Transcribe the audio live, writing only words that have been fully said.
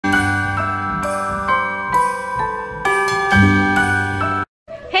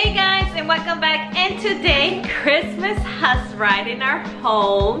welcome back. And today Christmas has arrived in our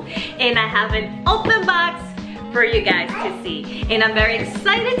home and I have an open box for you guys to see. And I'm very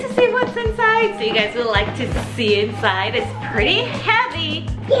excited to see what's inside. So you guys will like to see inside. It's pretty heavy.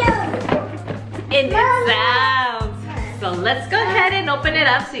 And it sounds. So let's go ahead and open it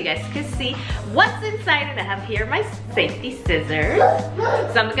up so you guys can see what's inside. And I have here my safety scissors.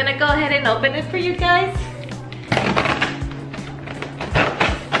 So I'm gonna go ahead and open it for you guys.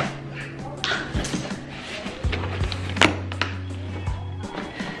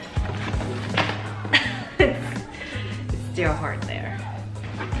 Still hard there.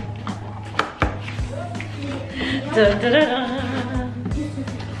 Dun, dun, dun, dun.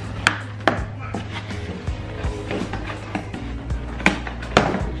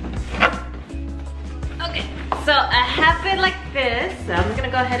 Okay, so I have it like this. So I'm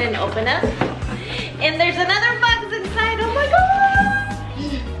gonna go ahead and open it. And there's another box inside. Oh my gosh!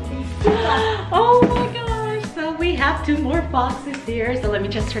 Oh my gosh! So we have two more boxes here. So let me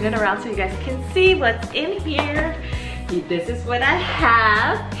just turn it around so you guys can see what's in here. This is what I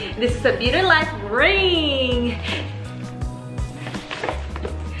have. This is a Beauty Life ring.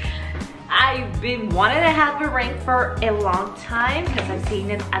 I've been wanting to have a ring for a long time because I've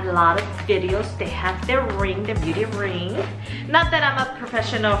seen in a lot of videos. They have their ring, the beauty ring. Not that I'm a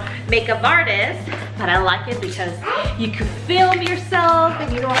professional makeup artist, but I like it because you can film yourself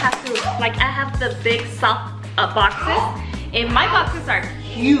and you don't have to, like I have the big soft boxes and my boxes are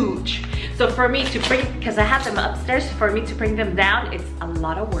huge. So for me to bring, because I have them upstairs, for me to bring them down, it's a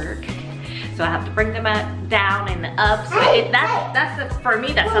lot of work. So I have to bring them down and up. So for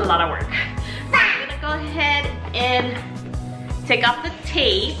me, that's a lot of work. So I'm gonna go ahead and take off the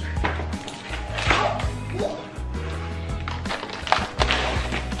tape.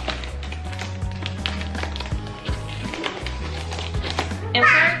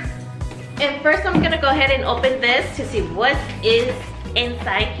 And first I'm gonna go ahead and open this to see what is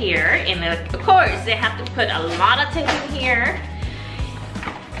inside here. And of course they have to put a lot of things in here,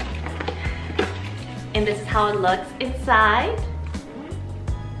 and this is how it looks inside.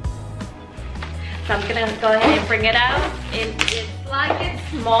 So I'm gonna go ahead and bring it out, and it's like a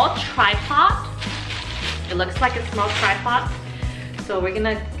small tripod. It looks like a small tripod. So we're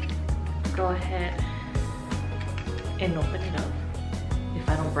gonna go ahead and open it up if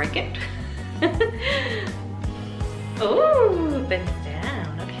I don't break it. Oh, bends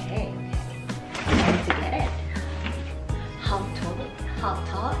down. Okay. Time to get it. How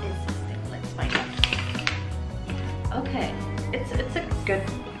tall is this thing? Let's find out. Okay, it's a good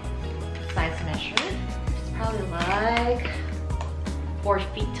size measure. It's probably like 4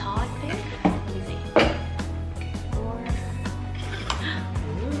 feet tall, I think. Let me see. Okay, 4.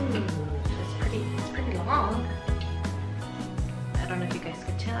 Ooh, it's pretty long. I don't know if you guys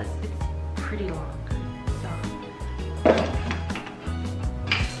could tell. It's pretty long.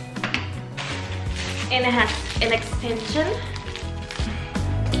 And it has an extension.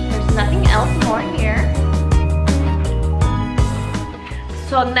 There's nothing else more here.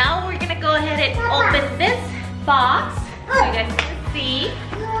 So now we're gonna go ahead and open this box so you guys can see.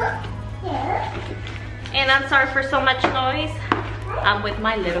 And I'm sorry for so much noise. I'm with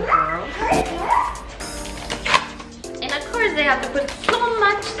my little girl. And of course they have to put so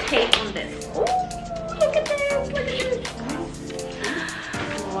much tape on this. Oh, look at this, look at this.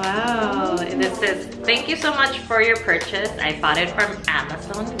 Wow, and this says, thank you so much for your purchase. I bought it from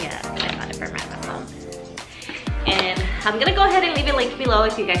Amazon. Yes, I bought it from Amazon. And I'm gonna go ahead and leave a link below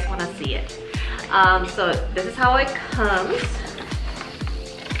if you guys wanna see it. So this is how it comes.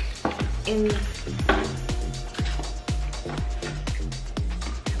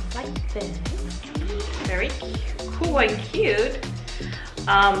 Like this. Very cool and cute.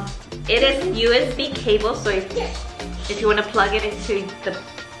 It is USB cable, so if you wanna plug it into the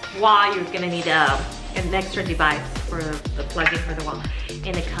wall, you're gonna need an extra device for the plug-in for the wall.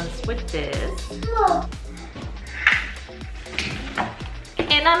 And it comes with this.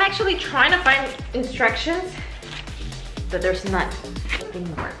 And I'm actually trying to find instructions, but there's none. Nothing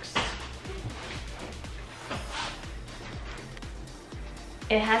works.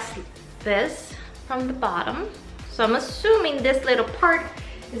 It has this from the bottom. So I'm assuming this little part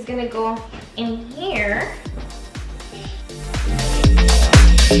is gonna go in here.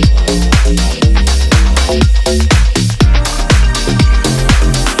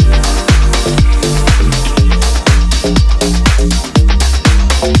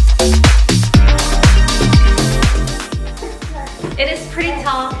 It is pretty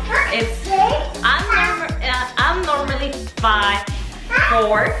tall. I'm normally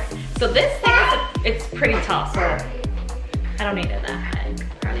 5'4", so this thing it's pretty tall. So I don't need it that high. I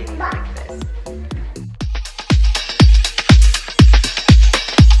probably need it like this.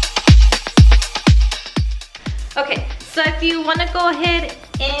 So if you want to go ahead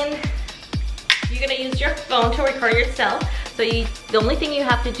and you're gonna use your phone to record yourself, so the only thing you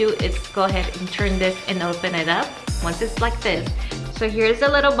have to do is go ahead and turn this and open it up once it's like this. So here's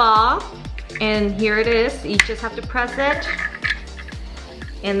the little ball, and here it is. You just have to press it,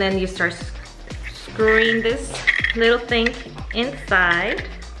 and then you start screwing this little thing inside.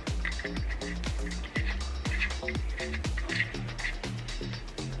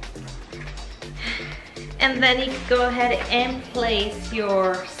 And then you can go ahead and place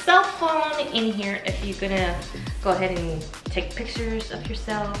your cell phone in here if you're gonna go ahead and take pictures of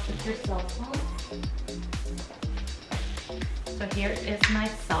yourself with your cell phone. So here is my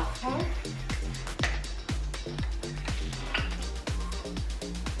cell phone.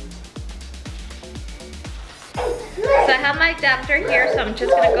 So I have my adapter here, so I'm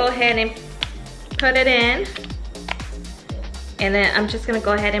just gonna go ahead and put it in. And then I'm just gonna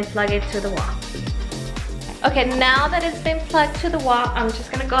go ahead and plug it to the wall. Okay, now that it's been plugged to the wall, I'm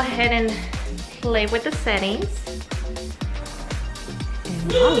just gonna go ahead and play with the settings.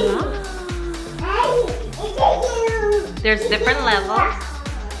 And voila. There's different levels.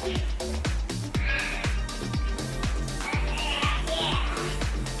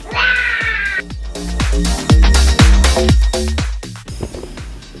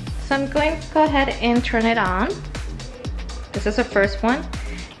 So I'm going to go ahead and turn it on. This is the first one.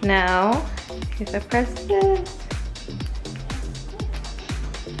 Now, if I press this.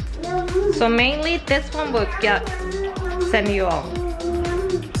 So mainly this one will send you all.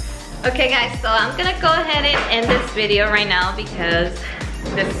 Okay guys, so I'm gonna go ahead and end this video right now because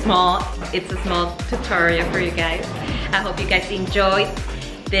it's a small tutorial for you guys. I hope you guys enjoyed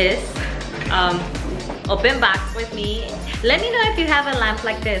this open box with me. Let me know if you have a lamp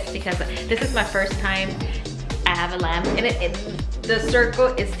like this, because this is my first time I have a lamp, and the circle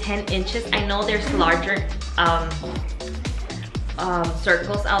is 10 inches. I know there's larger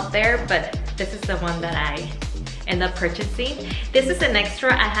circles out there, but this is the one that I end up purchasing. This is an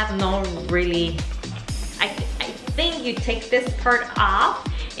extra. I have no really, I think you take this part off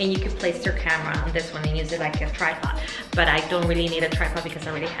and you can place your camera on this one and use it like a tripod. But I don't really need a tripod because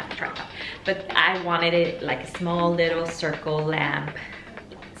I already have a tripod. But I wanted it like a small little circle lamp,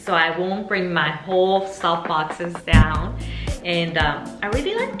 so I won't bring my whole soft boxes down. And I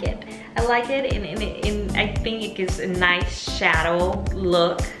really like it. I like it, and I think it gives a nice shadow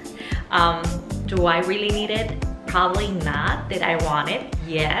look. Do I really need it? Probably not. Did I want it?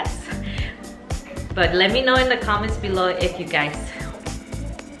 Yes. But let me know in the comments below if you guys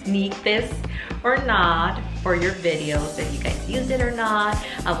need this or not for your videos, if you guys use it or not.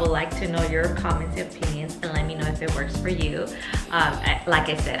 I would like to know your comments and opinions, and let me know if it works for you. Like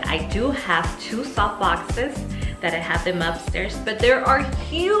I said, I do have 2 soft boxes that I have them upstairs, but they are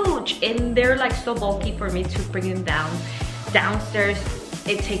huge and they're like so bulky for me to bring them downstairs.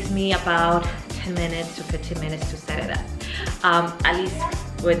 It takes me about 10 minutes to 15 minutes to set it up. At least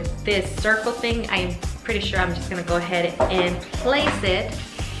with this circle thing, I'm pretty sure I'm just gonna go ahead and place it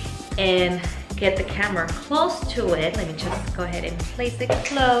and get the camera close to it. Let me just go ahead and place it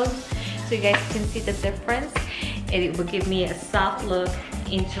close so you guys can see the difference. It will give me a soft look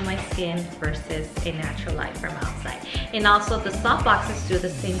into my skin versus a natural light from outside. And also the soft boxes do the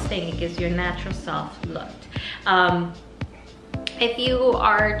same thing. It gives you a natural soft look. If you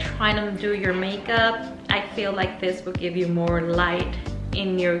are trying to do your makeup, I feel like this will give you more light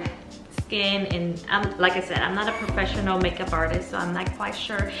in your skin. And like I said, I'm not a professional makeup artist, so I'm not quite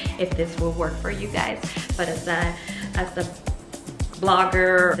sure if this will work for you guys. But as a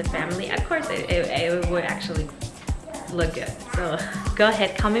blogger, the family, of course it would actually look good. So go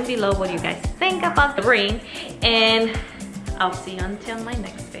ahead, comment below what you guys think about the ring, and I'll see you until my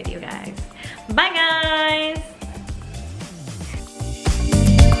next video, guys. Bye guys.